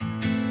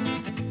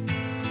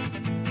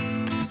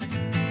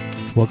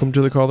Welcome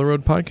to the Call the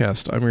Road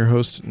podcast. I'm your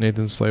host,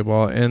 Nathan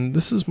Slabaugh, and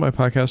this is my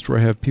podcast where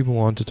I have people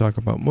on to talk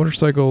about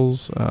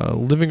motorcycles,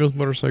 living with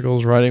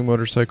motorcycles, riding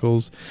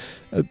motorcycles,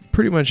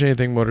 pretty much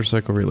anything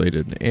motorcycle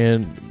related.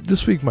 And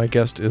this week my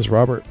guest is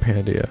Robert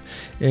Pandya,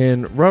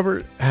 and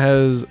Robert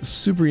has a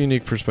super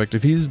unique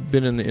perspective. He's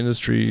been in the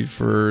industry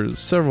for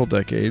several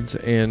decades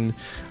and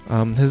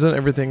has done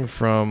everything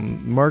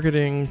from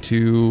marketing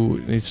to,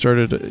 he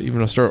started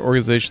even a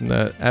organization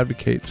that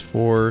advocates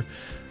for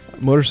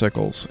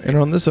motorcycles. And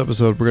on this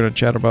episode, we're going to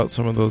chat about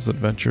some of those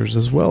adventures,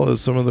 as well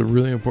as some of the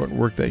really important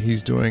work that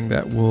he's doing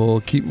that will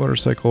keep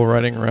motorcycle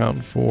riding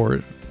around for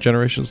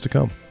generations to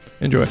come.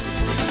 Enjoy.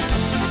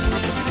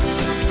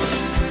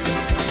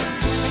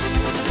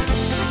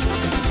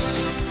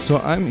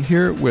 So I'm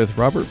here with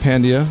Robert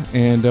Pandya,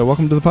 and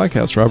welcome to the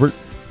podcast, Robert.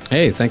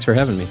 Hey, thanks for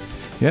having me.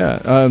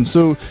 Yeah.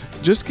 So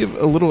just give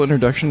a little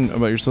introduction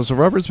about yourself. So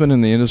Robert's been in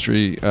the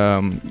industry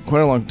quite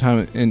a long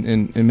time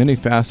in many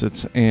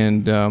facets.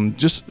 And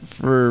just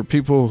for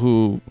people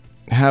who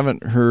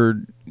haven't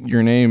heard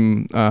your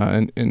name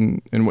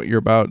and what you're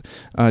about,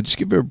 just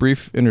give a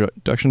brief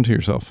introduction to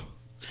yourself.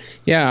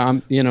 Yeah,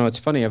 it's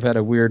funny. I've had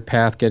a weird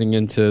path getting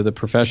into the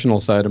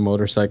professional side of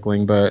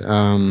motorcycling, but,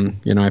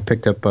 I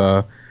picked up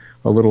a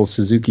little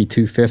Suzuki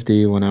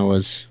 250 when I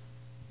was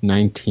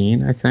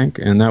 19, I think.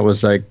 And that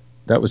was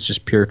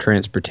just pure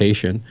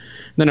transportation.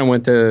 Then I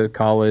went to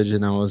college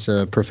and I was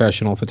a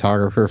professional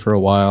photographer for a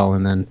while.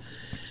 And then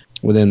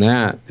within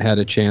that, had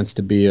a chance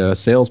to be a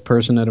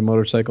salesperson at a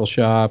motorcycle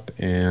shop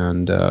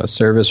and a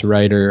service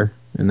writer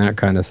and that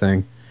kind of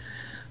thing.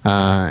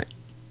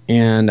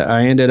 And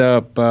I ended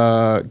up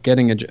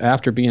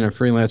after being a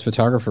freelance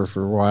photographer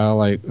for a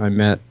while, I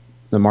met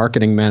the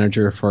marketing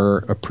manager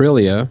for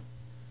Aprilia,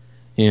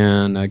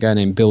 and a guy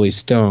named Billy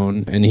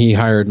Stone, and he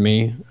hired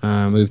me,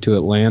 moved to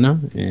Atlanta,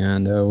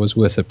 and was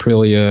with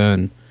Aprilia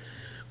and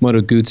Moto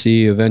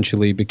Guzzi,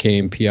 eventually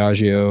became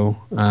Piaggio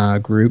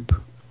Group.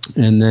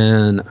 And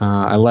then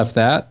I left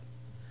that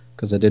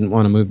because I didn't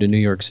want to move to New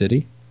York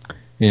City.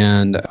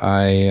 And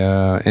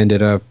I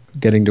ended up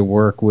getting to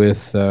work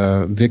with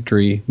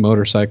Victory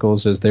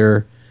Motorcycles as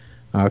their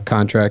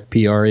contract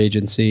PR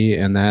agency,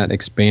 and that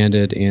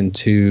expanded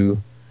into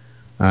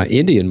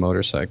Indian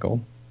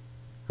Motorcycle.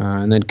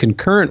 And then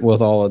concurrent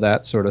with all of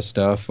that sort of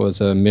stuff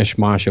was a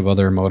mishmash of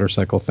other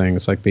motorcycle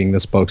things, like being the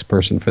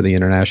spokesperson for the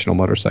International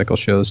Motorcycle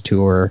Shows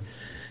Tour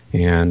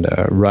and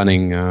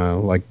running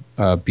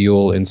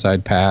Buell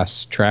Inside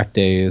Pass track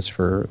days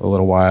for a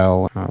little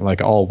while,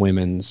 like all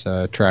women's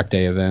track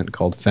day event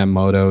called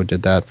FemMoto.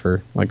 Did that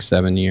for like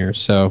 7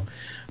 years. So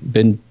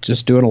been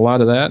just doing a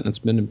lot of that, and it's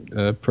been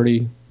a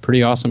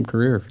pretty awesome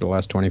career for the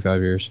last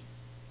 25 years.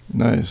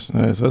 Nice.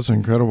 That's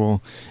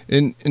incredible.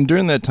 And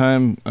during that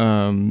time,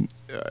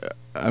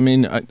 I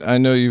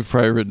know you've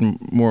probably ridden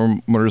more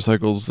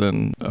motorcycles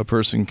than a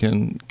person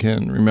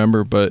can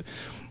remember, but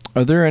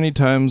are there any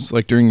times,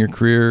 like during your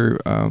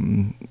career,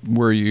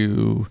 where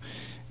you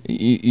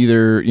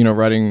either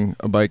riding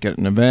a bike at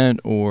an event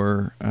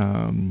or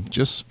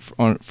just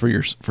for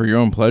your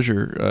own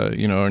pleasure,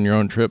 on your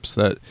own trips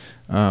that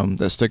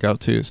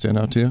stand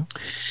out to you?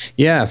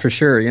 Yeah, for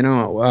sure.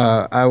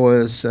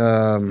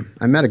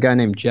 I met a guy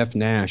named Jeff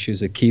Nash,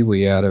 who's a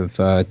Kiwi out of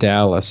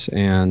Dallas,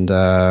 and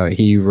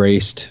he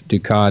raced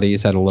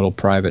Ducatis, had a little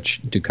private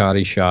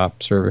Ducati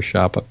service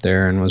shop up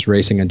there, and was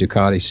racing a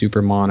Ducati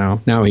Super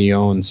Mono. Now he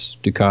owns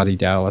Ducati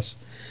Dallas.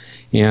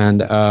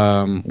 And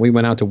we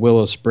went out to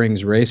Willow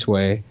Springs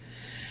Raceway,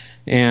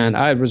 and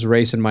I was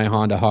racing my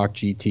Honda Hawk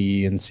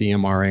GT and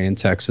CMRA in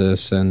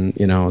Texas, and,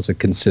 I was a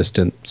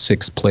consistent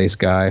sixth place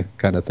guy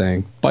kind of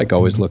thing. Bike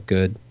always looked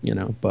good,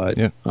 but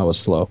yeah. I was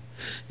slow.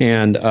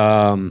 And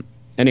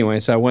anyway,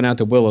 so I went out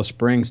to Willow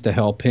Springs to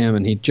help him,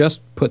 and he just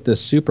put this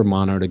Super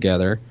Mono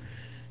together,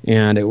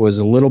 and it was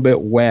a little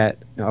bit wet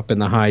up in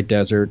the high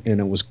desert, and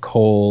it was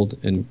cold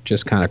and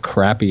just kind of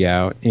crappy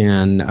out,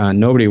 and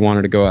nobody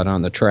wanted to go out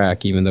on the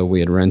track, even though we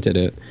had rented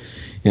it.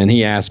 And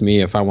he asked me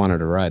if I wanted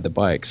to ride the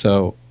bike.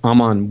 So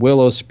I'm on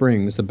Willow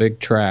Springs, the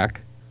big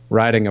track,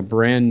 riding a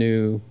brand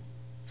new,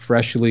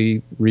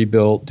 freshly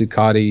rebuilt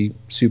Ducati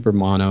Super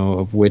Mono,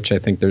 of which I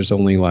think there's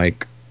only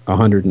like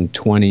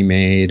 120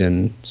 made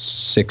and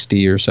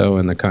 60 or so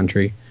in the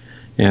country.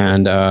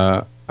 And,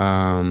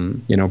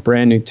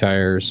 brand new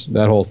tires,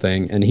 that whole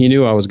thing. And he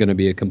knew I was going to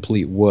be a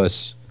complete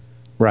wuss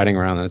riding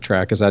around the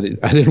track because I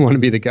didn't want to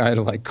be the guy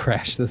to like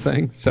crash the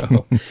thing.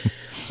 So,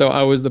 so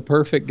I was the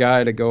perfect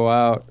guy to go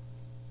out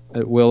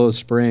at Willow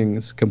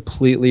Springs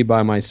completely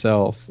by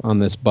myself on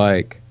this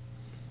bike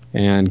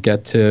and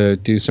get to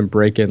do some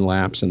break-in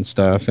laps and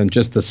stuff. And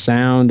just the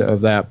sound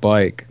of that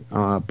bike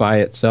by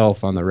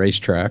itself on the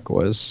racetrack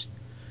was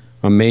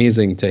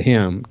amazing to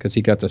him because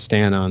he got to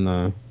stand on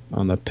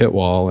the pit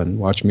wall and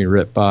watch me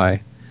rip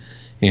by.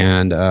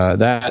 And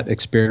that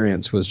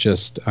experience was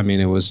just,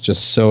 it was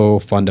just so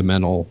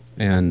fundamental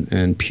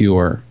and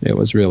pure. That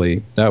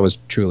was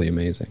truly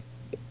amazing.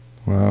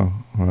 Wow.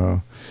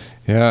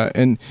 Yeah.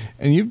 And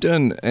you've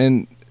done,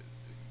 and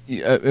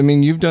Yeah, I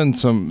mean, you've done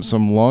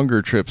some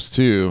longer trips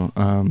too.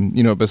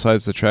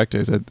 Besides the track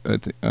days,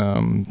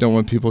 don't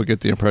want people to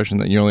get the impression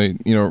that you only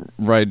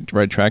ride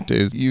track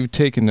days. You've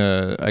taken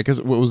I guess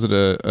what was it,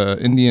 a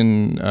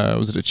Indian?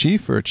 Was it a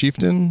chief or a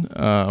chieftain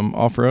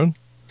off road?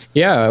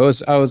 Yeah, I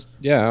was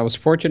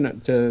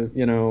fortunate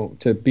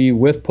to be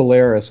with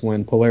Polaris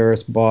when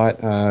Polaris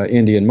bought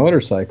Indian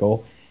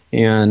Motorcycle,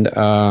 and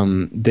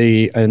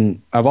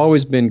I've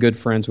always been good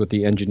friends with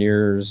the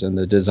engineers and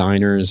the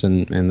designers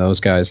and those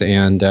guys,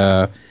 and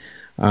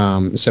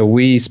so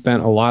we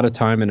spent a lot of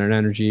time and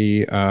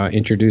energy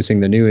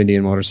introducing the new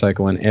Indian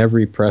motorcycle, and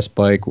every press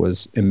bike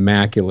was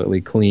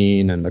immaculately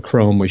clean, and the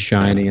chrome was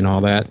shiny and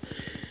all that.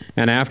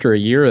 And after a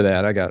year of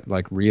that, I got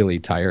like really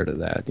tired of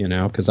that,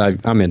 because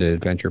I'm into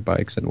adventure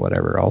bikes and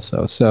whatever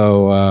also.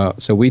 So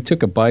we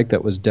took a bike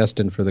that was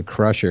destined for the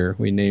crusher.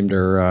 We named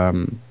her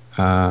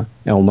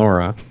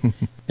Elnora.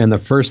 And the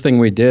first thing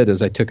we did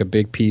is I took a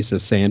big piece of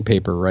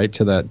sandpaper right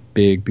to that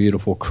big,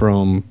 beautiful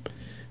chrome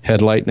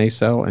headlight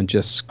nacelle and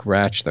just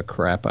scratched the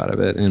crap out of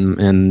it.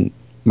 And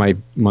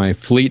my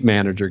fleet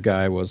manager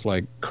guy was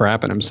like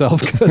crapping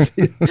himself because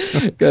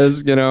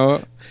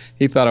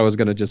he thought I was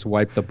going to just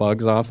wipe the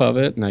bugs off of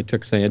it, and I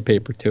took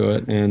sandpaper to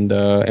it,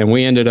 and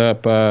we ended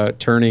up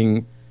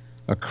turning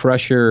a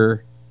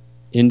Crusher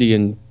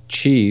Indian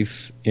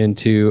Chief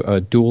into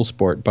a dual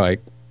sport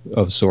bike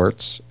of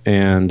sorts,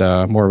 and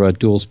more of a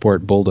dual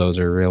sport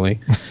bulldozer, really.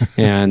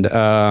 and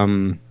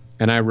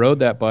I rode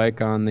that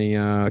bike on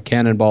the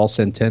Cannonball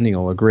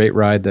Centennial, a great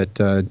ride that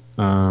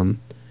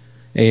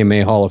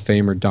AMA Hall of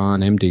Famer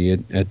Don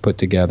MD had put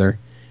together.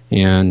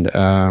 And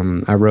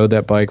I rode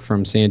that bike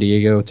from San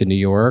Diego to New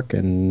York,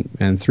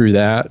 and through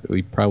that,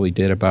 we probably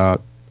did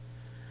about,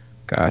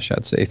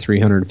 I'd say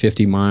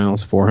 350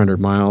 miles, 400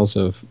 miles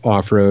of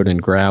off-road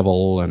and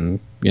gravel and,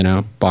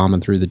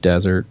 bombing through the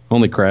desert.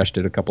 Only crashed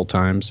it a couple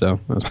times, so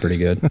that was pretty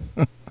good.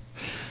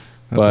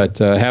 But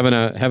having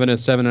a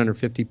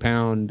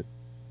 750-pound,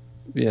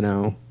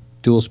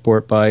 dual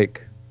sport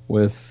bike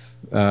with,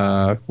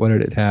 what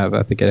did it have?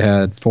 I think it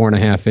had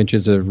 4.5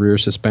 inches of rear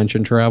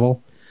suspension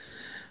travel.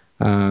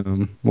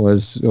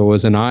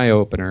 Was an eye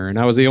opener, and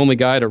I was the only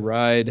guy to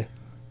ride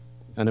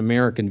an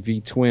American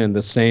V-twin,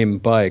 the same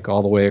bike,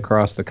 all the way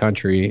across the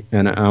country,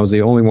 and I was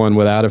the only one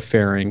without a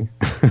fairing,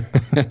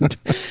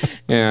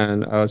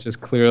 and I was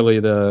just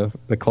clearly the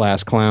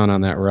class clown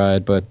on that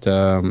ride. But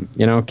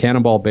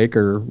Cannonball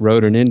Baker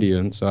rode an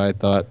Indian, so I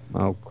thought,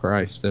 oh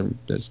Christ,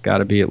 there's got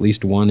to be at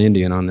least one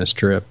Indian on this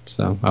trip,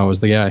 so I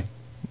was the guy.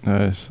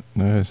 Nice.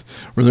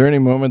 Were there any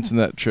moments in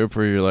that trip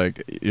where you're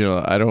like,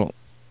 I don't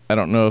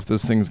know if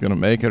this thing's going to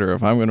make it or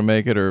if I'm going to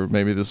make it, or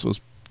maybe this was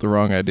the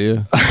wrong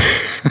idea?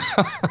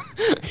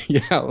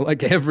 Yeah,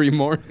 like every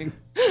morning.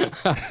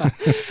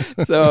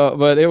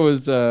 But it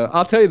was,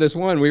 I'll tell you this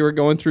one, we were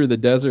going through the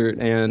desert,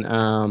 and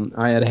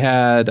I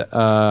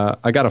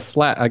got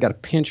a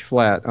pinch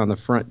flat on the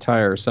front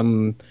tire.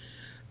 Somebody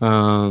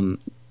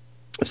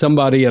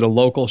at a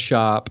local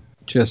shop,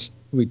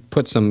 we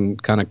put some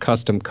kind of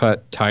custom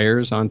cut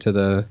tires onto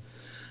the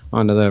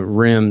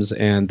rims,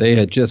 and they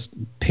had just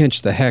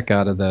pinched the heck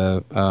out of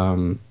the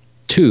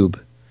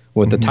tube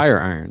with the tire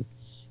iron.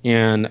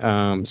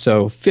 And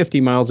so 50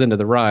 miles into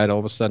the ride, all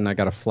of a sudden I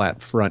got a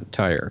flat front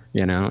tire,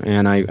 and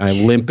I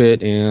limp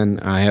it,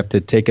 and I have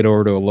to take it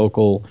over to a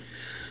local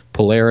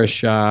Polaris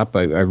shop.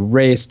 I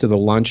race to the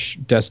lunch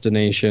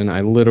destination.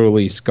 I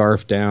literally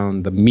scarf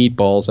down the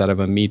meatballs out of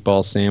a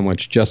meatball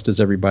sandwich just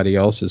as everybody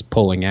else is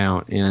pulling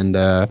out. And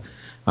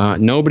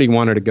nobody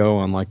wanted to go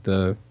on like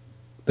the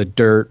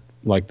dirt,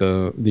 like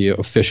the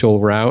official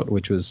route,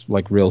 which was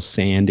like real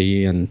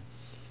sandy, and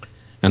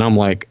I'm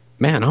like,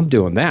 man, I'm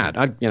doing that.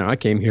 I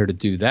came here to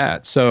do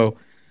that. So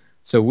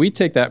we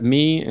take that,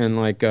 me and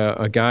like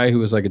a guy who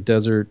was like a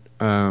desert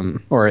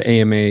or an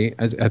AMA,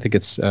 I think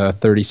it's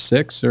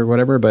 36 or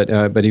whatever,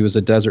 but he was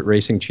a desert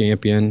racing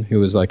champion who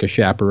was like a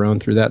chaperone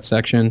through that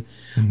section.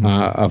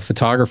 A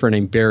photographer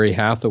named Barry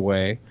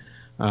Hathaway.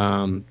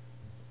 And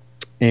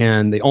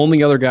the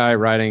only other guy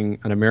riding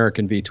an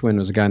American V-twin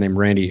was a guy named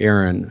Randy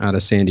Aaron out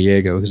of San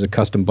Diego, who's a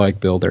custom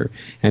bike builder.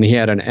 And he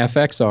had an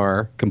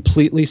FXR,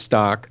 completely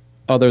stock,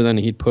 other than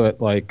he'd put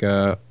like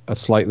a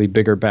slightly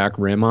bigger back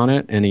rim on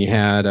it, and he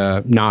had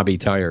knobby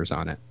tires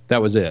on it.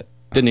 That was it.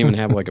 Didn't even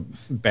have like a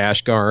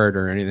bash guard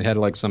or anything. It had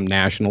like some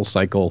National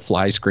Cycle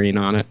fly screen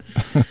on it.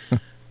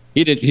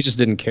 He just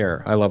didn't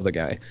care. I love the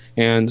guy.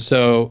 And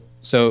so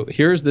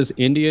here's this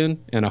Indian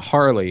and a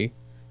Harley,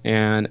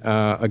 and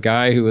a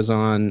guy who was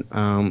on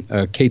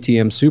a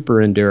KTM Super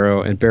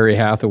Enduro, and Barry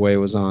Hathaway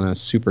was on a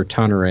Super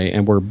Tonneray,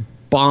 and we're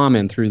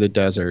bombing through the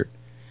desert.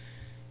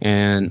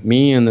 And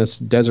me and this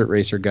desert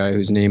racer guy,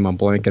 whose name I'm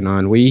blanking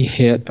on, we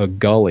hit a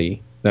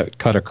gully that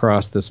cut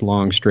across this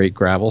long, straight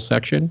gravel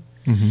section,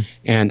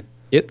 and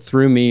it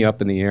threw me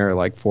up in the air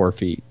like 4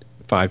 feet,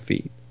 5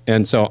 feet.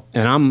 And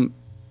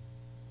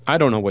I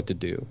don't know what to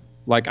do.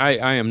 Like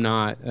I am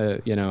not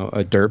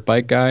a dirt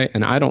bike guy,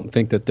 and I don't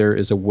think that there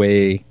is a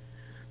way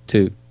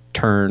to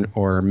turn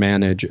or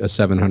manage a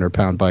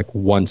 700-pound bike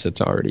once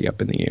it's already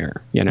up in the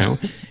air, you know?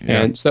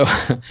 Yeah. And so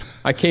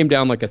I came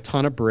down like a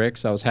ton of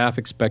bricks. I was half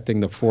expecting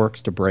the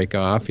forks to break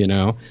off, you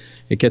know?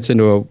 It gets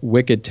into a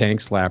wicked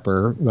tank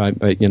slapper.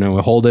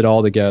 I hold it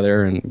all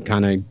together and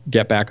kind of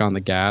get back on the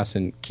gas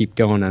and keep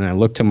going. And I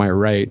look to my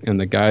right, and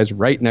the guy's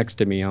right next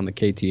to me on the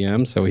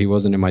KTM, so he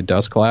wasn't in my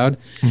dust cloud.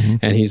 Mm-hmm.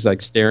 And he's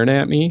like staring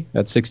at me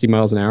at 60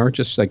 miles an hour,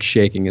 just like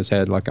shaking his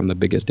head like I'm the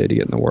biggest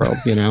idiot in the world,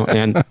 you know?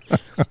 And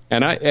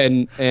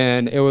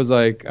and it was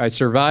like I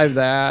survived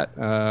that.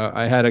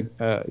 I had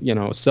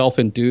a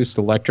self-induced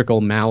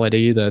electrical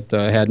malady that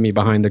had me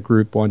behind the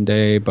group one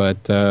day,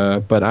 but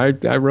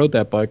I rode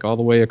that bike all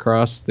the way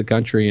across the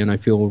country, and I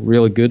feel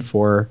really good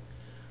for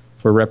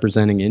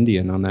representing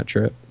Indian on that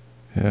trip.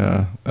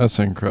 Yeah, that's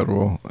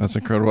incredible. That's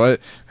incredible. I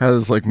have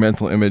this like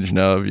mental image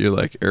now of you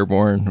like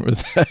airborne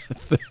with that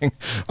thing.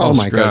 Oh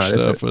my God.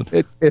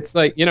 It's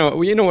like, you know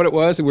what it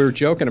was? We were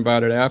joking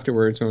about it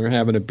afterwards when we were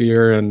having a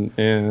beer and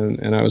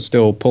I was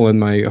still pulling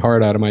my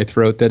heart out of my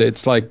throat, that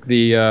it's like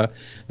the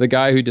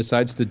guy who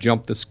decides to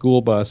jump the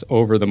school bus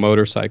over the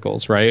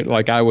motorcycles, right?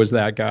 Like I was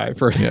that guy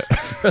for,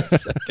 for a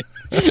second.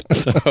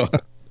 So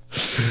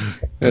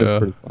it was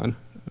pretty fun.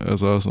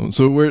 That's awesome.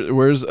 So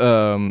where's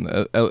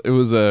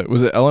was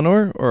it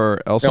Eleanor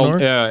or Elsinore?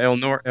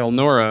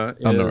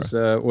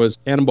 Elnora was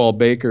Cannonball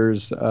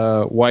Baker's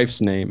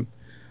wife's name,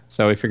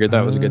 so we figured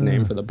that was a good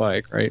name for the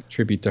bike, right?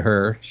 Tribute to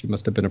her. She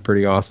must have been a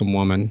pretty awesome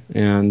woman.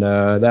 And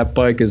that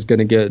bike is going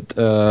to get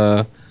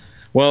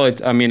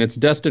it's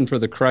destined for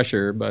the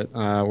crusher, but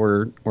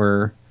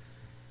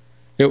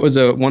it was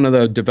one of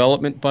the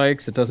development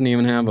bikes. It doesn't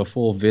even have a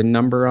full VIN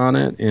number on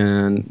it,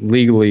 and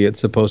legally it's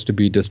supposed to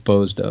be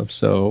disposed of.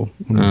 So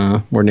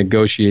we're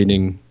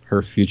negotiating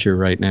her future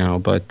right now,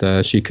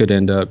 but she could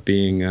end up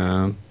being,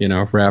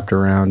 wrapped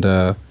around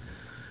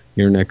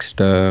your next,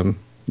 drink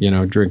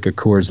of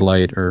Coors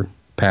Light or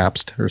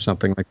Pabst or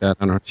something like that.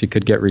 I don't know. She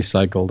could get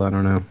recycled. I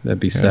don't know. That'd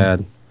be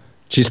sad.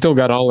 She's still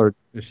got all her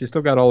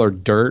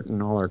dirt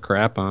and all her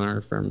crap on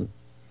her from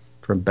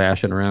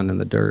bashing around in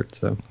the dirt.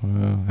 So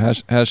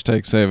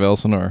hashtag save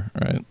Elsinore,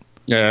 right?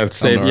 Yeah,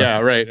 save Elnora. Yeah,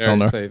 right.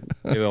 Elnora. Save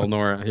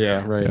Elnora.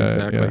 Yeah, right. Yeah,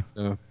 exactly. yeah.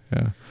 So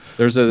Yeah.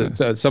 There's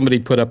somebody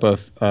put up a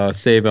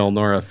Save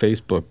Elnora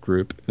Facebook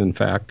group, in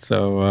fact.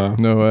 So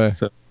No way.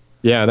 So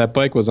yeah, that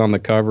bike was on the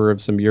cover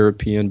of some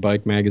European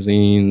bike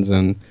magazines,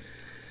 and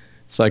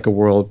Cycle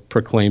World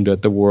proclaimed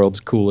it the world's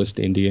coolest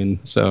Indian.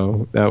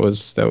 So that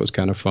was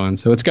kind of fun.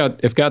 So it's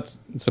got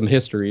some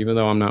history, even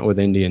though I'm not with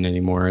Indian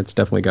anymore. It's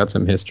definitely got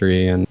some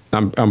history, and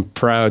I'm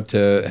proud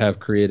to have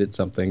created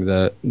something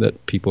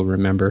that people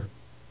remember.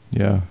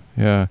 Yeah,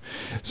 yeah.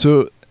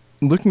 So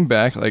looking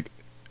back, like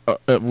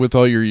with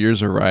all your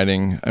years of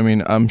riding, I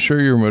mean, I'm sure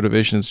your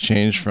motivations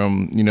changed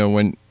from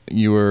when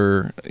you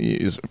were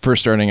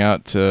first starting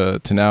out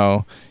to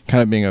now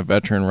kind of being a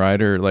veteran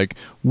rider. Like,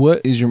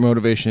 what is your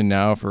motivation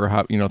now for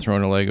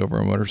throwing a leg over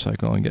a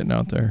motorcycle and getting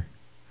out there?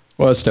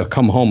 Well, it's to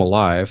come home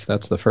alive.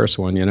 That's the first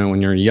one.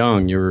 When you're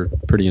young, you're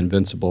pretty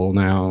invincible.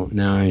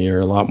 Now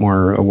you're a lot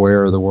more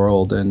aware of the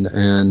world,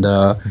 and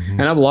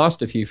I've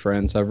lost a few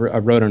friends. I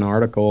wrote an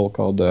article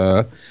called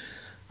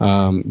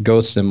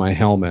 "Ghosts in My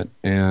Helmet,"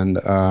 and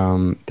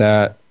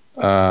that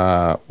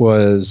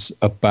was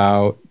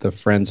about the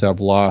friends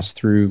I've lost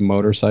through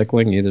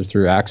motorcycling, either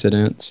through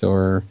accidents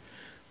or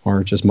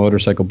just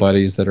motorcycle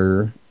buddies that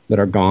are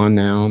gone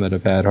now, that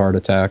have had heart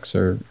attacks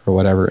or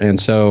whatever. And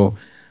so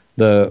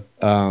the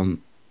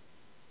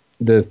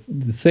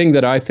thing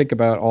that I think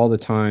about all the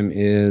time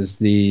is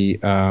the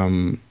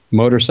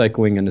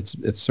motorcycling and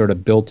its sort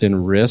of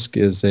built-in risk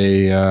is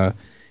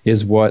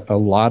what a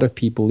lot of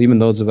people, even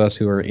those of us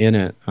who are in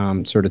it,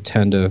 sort of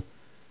tend to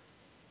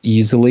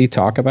easily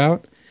talk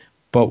about.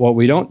 But what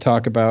we don't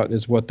talk about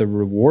is what the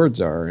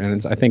rewards are.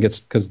 And I think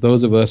it's because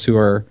those of us who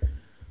are,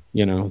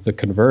 the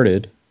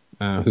converted,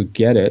 who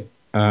get it,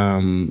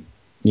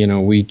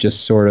 we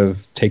just sort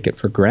of take it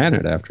for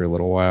granted after a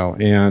little while.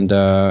 And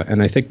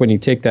I think when you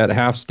take that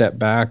half step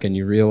back and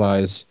you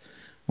realize,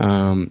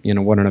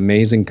 what an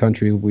amazing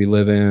country we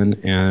live in,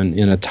 and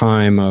in a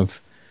time of,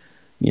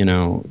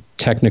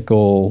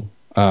 technical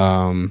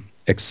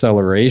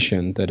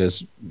acceleration that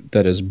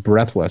is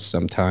breathless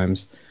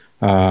sometimes.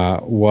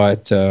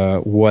 What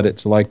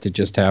it's like to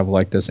just have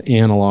like this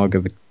analog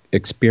of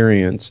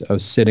experience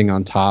of sitting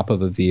on top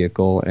of a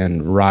vehicle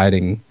and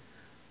riding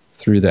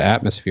through the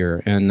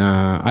atmosphere. And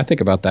I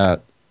think about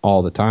that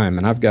all the time.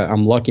 And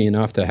I'm lucky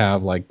enough to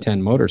have like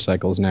 10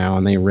 motorcycles now,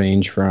 and they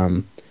range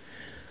from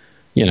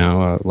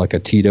like a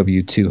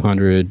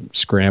TW200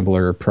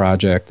 scrambler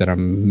project that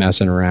I'm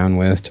messing around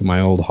with, to my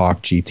old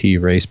Hawk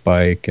GT race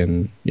bike,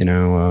 and a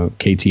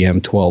KTM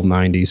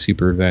 1290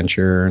 Super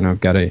Adventure, and I've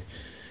got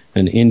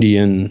an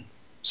Indian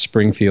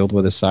Springfield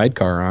with a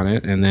sidecar on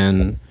it. And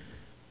then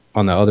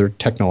on the other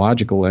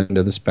technological end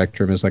of the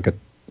spectrum is like a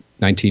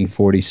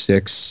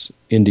 1946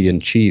 Indian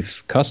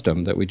Chief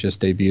Custom that we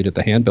just debuted at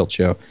the Hand-Built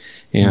show.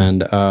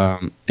 And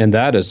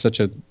that is such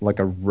a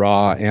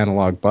raw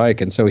analog bike.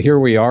 And so here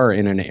we are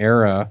in an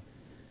era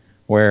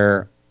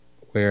where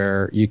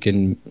you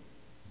can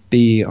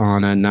be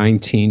on a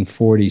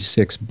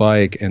 1946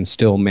 bike and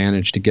still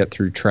manage to get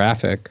through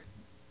traffic,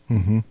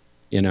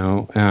 you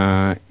know,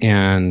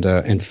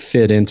 and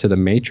fit into the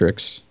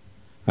matrix.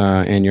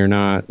 And you're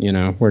not, you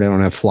know, where they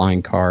don't have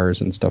flying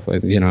cars and stuff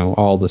like, you know,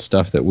 all the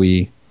stuff that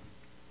we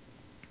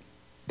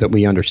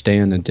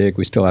understand and dig,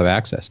 we still have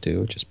access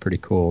to, which is pretty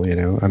cool, you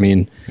know. I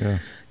mean,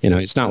 you know,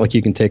 it's not like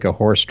you can take a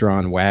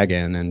horse-drawn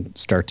wagon and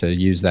start to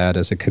use that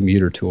as a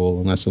commuter tool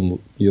unless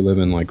you live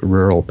in like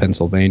rural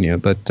Pennsylvania.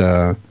 But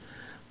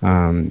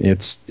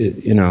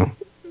you know,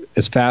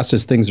 as fast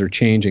as things are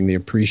changing, the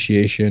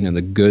appreciation and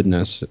the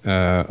goodness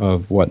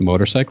of what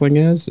motorcycling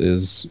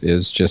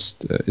is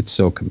just it's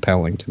so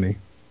compelling to me.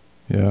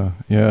 Yeah,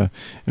 yeah.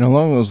 And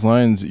along those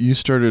lines, you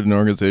started an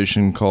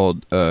organization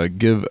called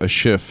Give a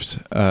Shift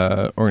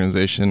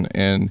organization,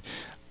 and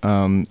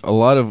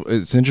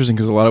it's interesting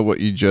because a lot of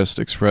what you just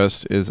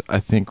expressed is, I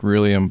think,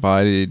 really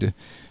embodied,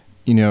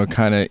 you know,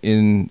 kind of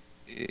in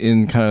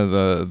kind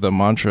of the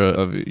mantra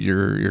of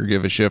your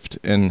Give a Shift.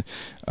 And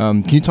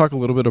can you talk a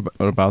little bit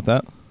about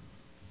that?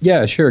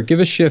 Yeah, sure. Give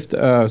a Shift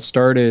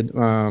started.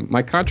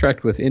 My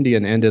contract with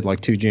Indian ended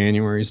like 2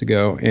 Januaries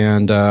ago,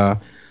 and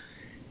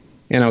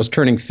I was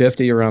turning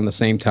 50 around the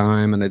same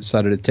time, and I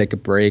decided to take a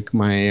break.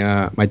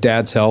 My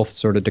dad's health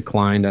sort of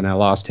declined, and I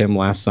lost him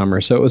last summer,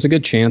 so it was a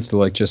good chance to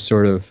like just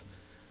sort of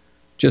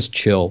just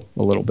chill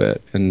a little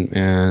bit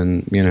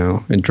and you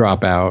know, and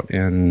drop out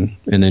and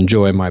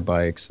enjoy my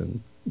bikes and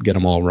get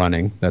them all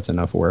running. That's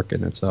enough work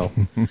in itself.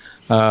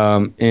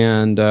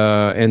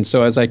 And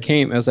so as I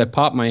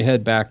popped my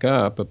head back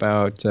up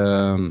about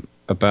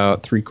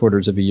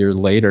 3/4 of a year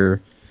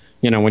later,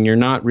 you know, when you're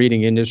not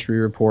reading industry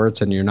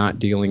reports and you're not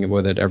dealing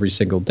with it every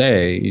single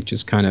day, you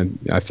just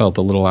I felt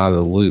a little out of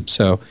the loop.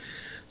 So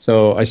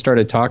I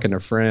started talking to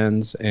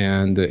friends,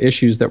 and the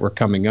issues that were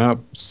coming up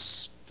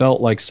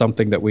felt like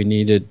something that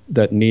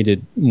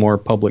needed more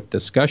public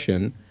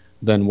discussion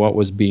than what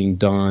was being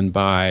done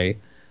by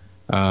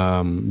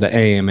the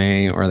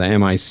AMA or the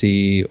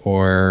MIC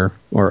or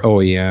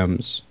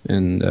OEMs.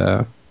 And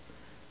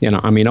you know,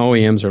 I mean,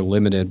 OEMs are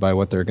limited by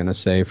what they're going to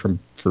say for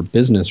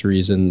business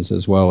reasons,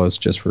 as well as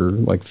just for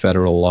like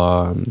federal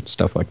law and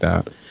stuff like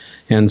that.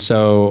 And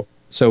so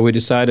we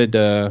decided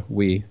decided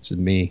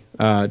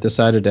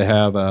to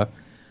have a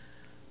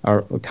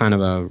kind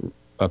of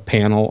a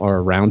panel or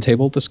a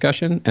roundtable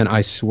discussion. And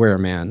I swear,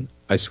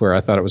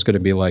 I thought it was going to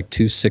be like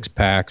 2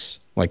 6-packs,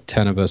 like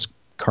 10 of us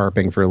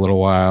carping for a little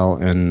while,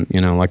 and, you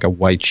know, like a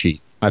white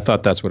sheet. I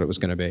thought that's what it was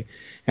going to be.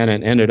 And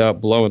it ended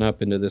up blowing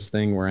up into this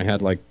thing where I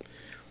had like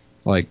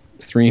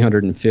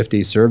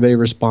 350 survey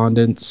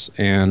respondents,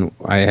 and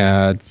I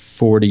had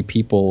 40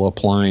 people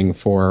applying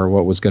for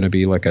what was going to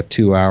be like a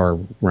 2-hour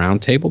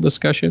roundtable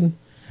discussion.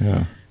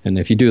 Yeah. And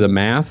if you do the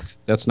math,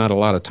 that's not a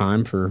lot of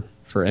time for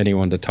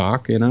anyone to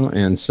talk, you know?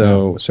 And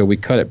so we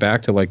cut it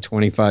back to like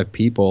 25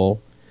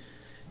 people,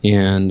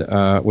 and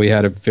we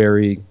had a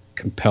very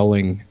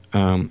compelling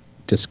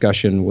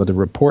discussion with a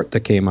report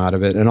that came out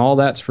of it. And all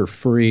that's for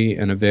free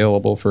and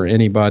available for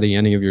anybody.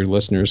 Any of your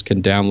listeners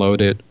can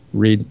download it,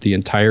 read the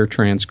entire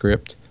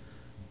transcript,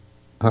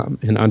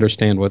 and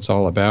understand what it's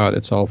all about.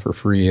 It's all for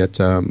free at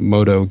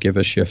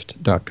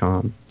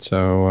motogiveashift.com.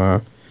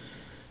 So,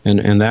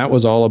 and that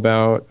was all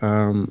about,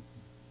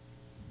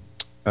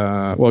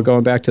 well,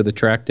 going back to the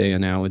track day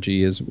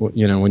analogy is,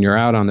 you know, when you're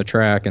out on the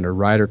track and a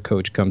rider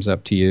coach comes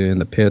up to you in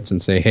the pits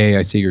and say, hey,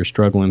 I see you're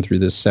struggling through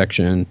this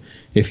section.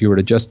 If you were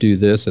to just do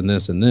this and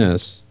this and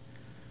this,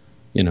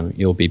 you know,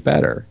 you'll be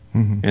better.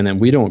 Mm-hmm. And then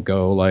we don't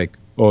go like,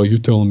 oh, you're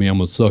telling me I'm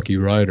a sucky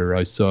rider.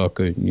 I suck.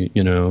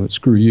 You know,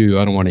 screw you.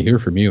 I don't want to hear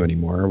from you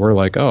anymore. We're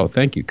like, oh,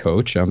 thank you,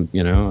 coach. You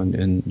know,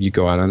 and you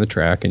go out on the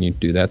track and you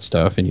do that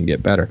stuff and you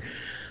get better.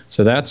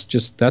 So that's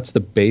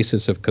the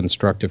basis of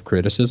constructive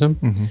criticism.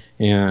 Mm-hmm.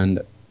 And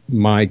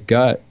my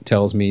gut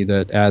tells me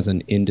that as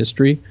an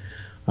industry,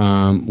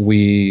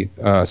 we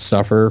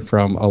suffer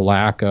from a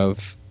lack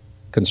of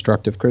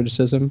constructive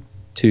criticism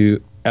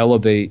to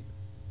elevate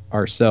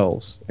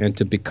ourselves and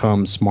to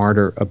become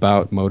smarter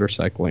about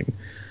motorcycling.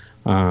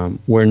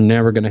 We're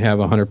never going to have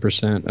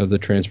 100% of the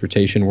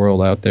transportation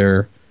world out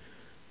there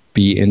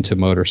be into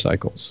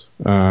motorcycles.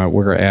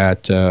 We're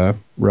at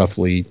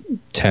roughly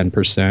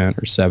 10%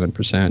 or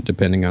 7%,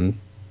 depending on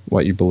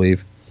what you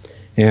believe.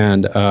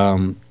 And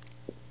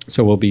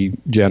so we'll be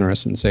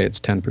generous and say it's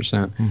 10%.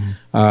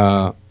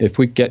 Mm-hmm. If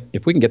we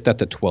can get that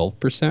to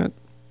 12%,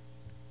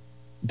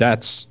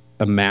 that's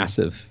a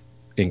massive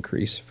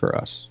increase for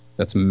us.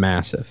 That's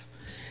massive.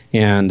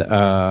 And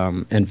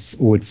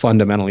would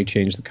fundamentally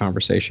change the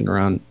conversation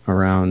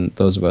around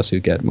those of us who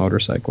get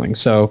motorcycling.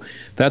 So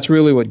that's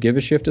really what Give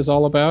a Shift is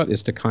all about,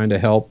 is to kind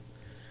of help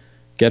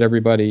get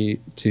everybody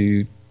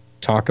to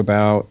talk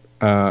about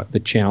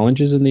the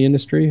challenges in the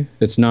industry.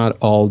 It's not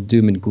all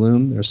doom and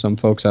gloom. There's some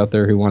folks out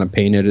there who want to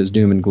paint it as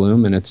doom and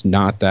gloom, and it's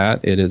not that.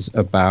 It is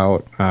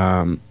about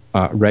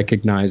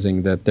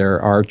recognizing that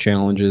there are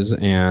challenges,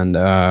 and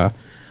that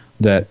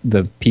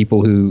the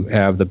people who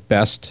have the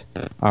best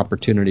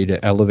opportunity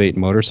to elevate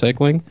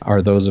motorcycling are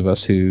those of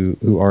us who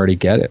already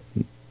get it.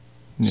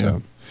 Yeah.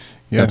 So.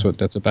 That's what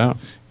that's about.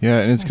 Yeah,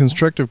 and it's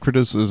constructive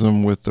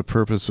criticism with the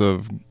purpose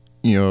of,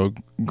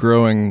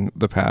 growing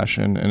the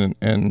passion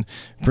and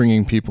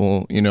bringing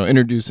people,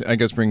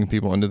 bringing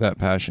people into that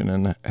passion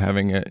and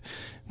having it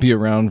be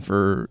around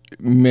for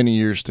many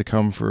years to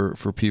come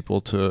for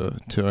people to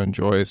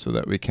enjoy, so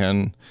that we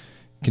can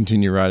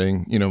continue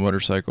riding,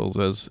 motorcycles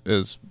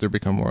as there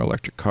become more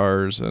electric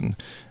cars and,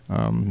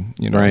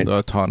 Right. the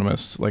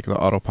autonomous, like the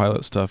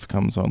autopilot stuff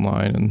comes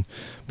online and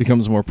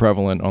becomes more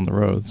prevalent on the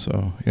road.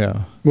 So,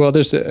 yeah. Well,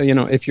 there's,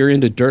 if you're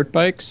into dirt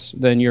bikes,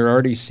 then you're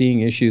already seeing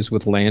issues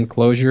with land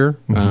closure,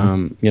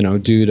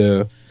 due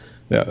to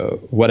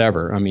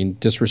whatever. I mean,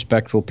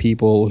 disrespectful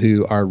people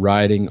who are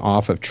riding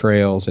off of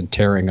trails and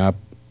tearing up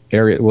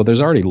area. Well, there's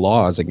already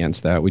laws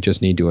against that. We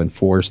just need to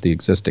enforce the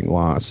existing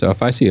laws. So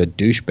if I see a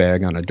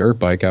douchebag on a dirt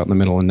bike out in the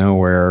middle of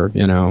nowhere,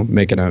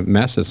 making a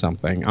mess of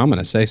something, I'm going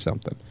to say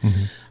something.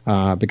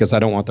 Because I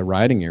don't want the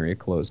riding area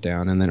closed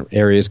down, and then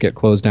areas get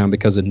closed down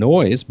because of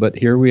noise. But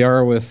here we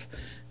are with,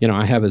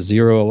 I have a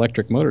Zero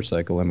electric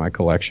motorcycle in my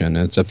collection,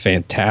 and it's a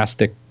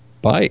fantastic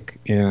bike,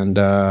 and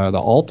the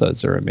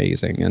Altas are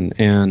amazing,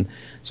 and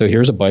so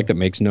here's a bike that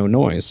makes no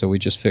noise, so we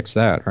just fix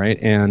that, right?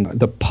 And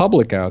the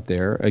public out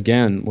there,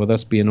 again, with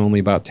us being only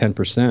about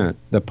 10%,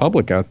 the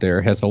public out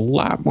there has a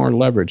lot more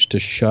leverage to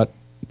shut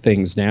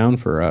things down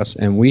for us,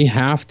 and we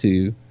have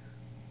to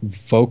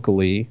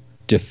vocally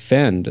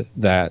defend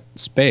that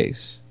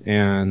space.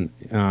 And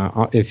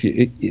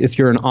if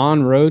you're an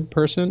on-road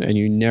person and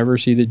you never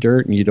see the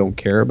dirt and you don't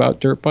care about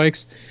dirt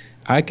bikes,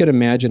 I could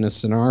imagine a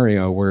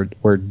scenario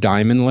where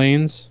diamond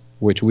lanes,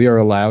 which we are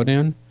allowed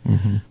in,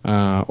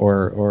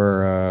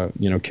 or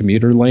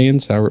commuter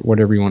lanes,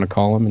 whatever you want to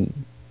call them, and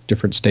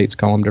different states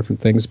call them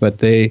different things, but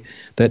that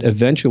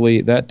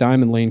eventually that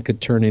diamond lane could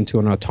turn into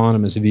an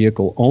autonomous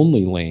vehicle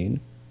only lane,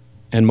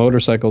 and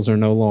motorcycles are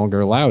no longer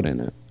allowed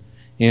in it.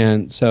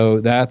 And so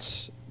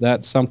that's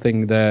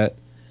something that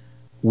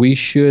we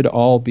should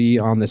all be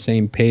on the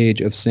same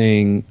page of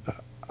saying,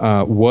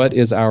 what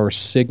is our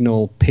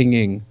signal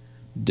pinging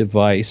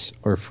device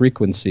or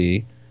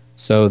frequency,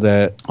 so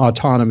that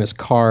autonomous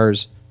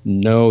cars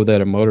know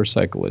that a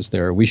motorcycle is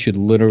there. We should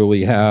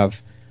literally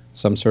have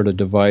some sort of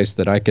device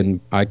that I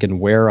can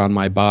wear on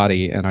my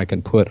body, and I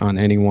can put on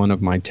any one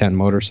of my 10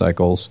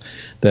 motorcycles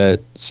that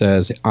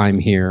says, I'm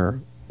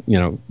here,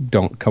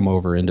 don't come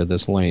over into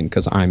this lane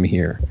because I'm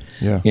here.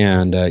 Yeah.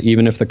 And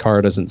even if the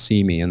car doesn't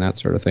see me, and that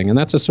sort of thing. And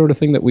that's the sort of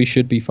thing that we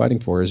should be fighting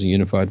for, as a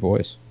unified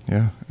voice.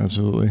 Yeah,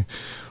 absolutely.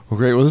 Well,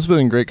 great. Well, this has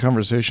been a great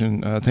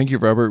conversation. Thank you,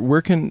 Robert.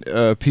 Where can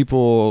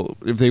people,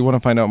 if they want to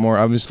find out more,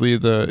 obviously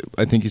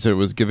I think you said it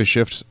was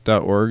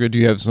giveashift.org. Do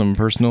you have some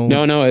personal?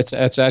 No, it's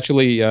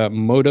actually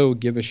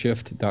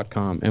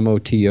motogiveashift.com,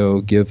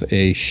 M-O-T-O, give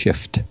a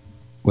shift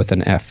with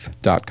an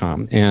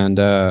F.com. And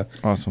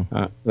awesome.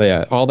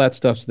 Yeah, all that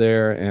stuff's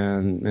there,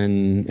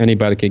 and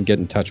anybody can get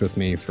in touch with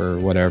me for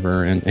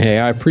whatever. And hey,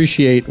 I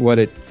appreciate what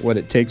it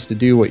takes to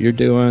do what you're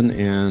doing,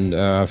 and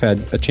I've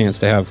had a chance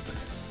to have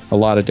a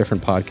lot of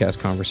different podcast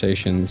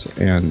conversations,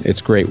 and it's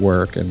great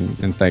work,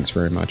 and thanks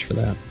very much for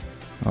that.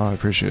 Oh, I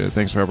appreciate it.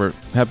 Thanks, Robert.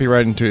 Happy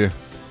riding to you.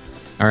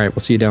 All right,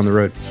 we'll see you down the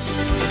road.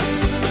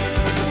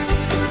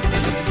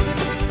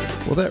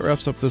 Well, that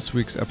wraps up this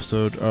week's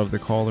episode of the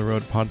Call the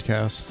Road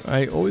podcast.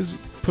 I always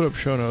put up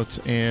show notes,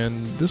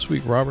 and this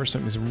week Robert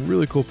sent me some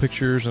really cool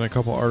pictures and a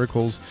couple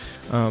articles.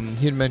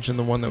 He had mentioned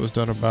the one that was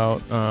done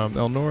about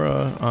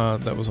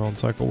Elnora that was on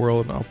Cycle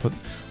World, and I'll put a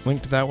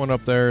link to that one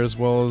up there, as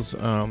well as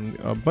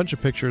a bunch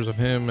of pictures of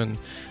him, and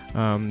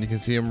you can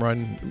see him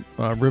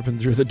ripping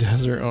through the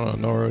desert on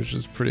Elnora, which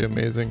is pretty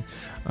amazing.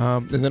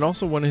 And then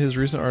also one of his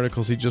recent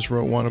articles, he just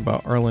wrote one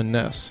about Arlen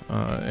Ness,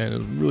 and it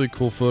was really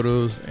cool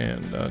photos,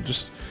 and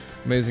just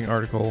amazing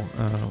article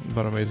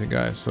about amazing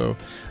guys. So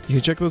you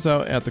can check those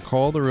out at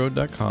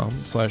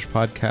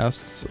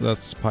thecalltheroad.com/podcasts.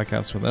 That's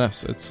podcasts with an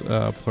S. It's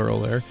plural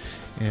there.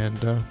 And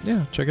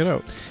yeah, check it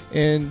out.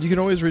 And you can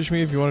always reach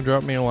me if you want to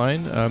drop me a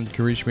line. You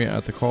can reach me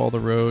at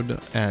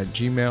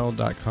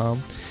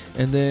thecalltheroad@gmail.com.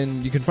 And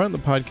then you can find the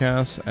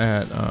podcast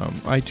at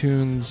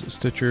iTunes,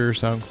 Stitcher,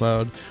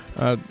 SoundCloud,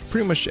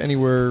 pretty much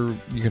anywhere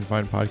you can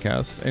find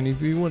podcasts. And if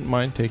you wouldn't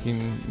mind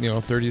taking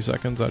 30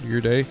 seconds out of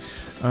your day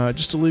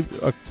just to leave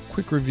a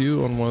quick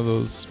review on one of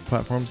those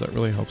platforms, that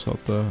really helps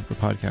out the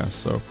podcast.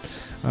 So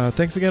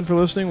thanks again for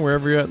listening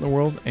wherever you're at in the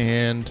world,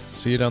 and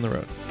see you down the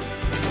road.